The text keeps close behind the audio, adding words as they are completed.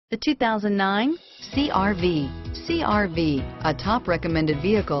The 2009 CR-V. CR-V, a top recommended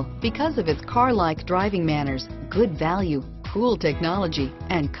vehicle because of its car-like driving manners, good value, cool technology,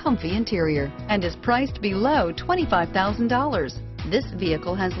 and comfy interior, and is priced below $25,000. This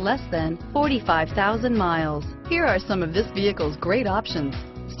vehicle has less than 45,000 miles. Here are some of this vehicle's great options: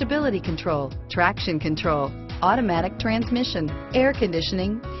 stability control, traction control, automatic transmission, air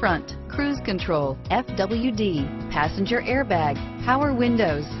conditioning, front, cruise control, FWD, passenger airbag, power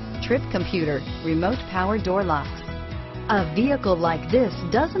windows, trip computer, remote power door locks. A vehicle like this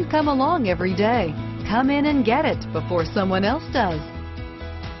doesn't come along every day. Come in and get it before someone else does.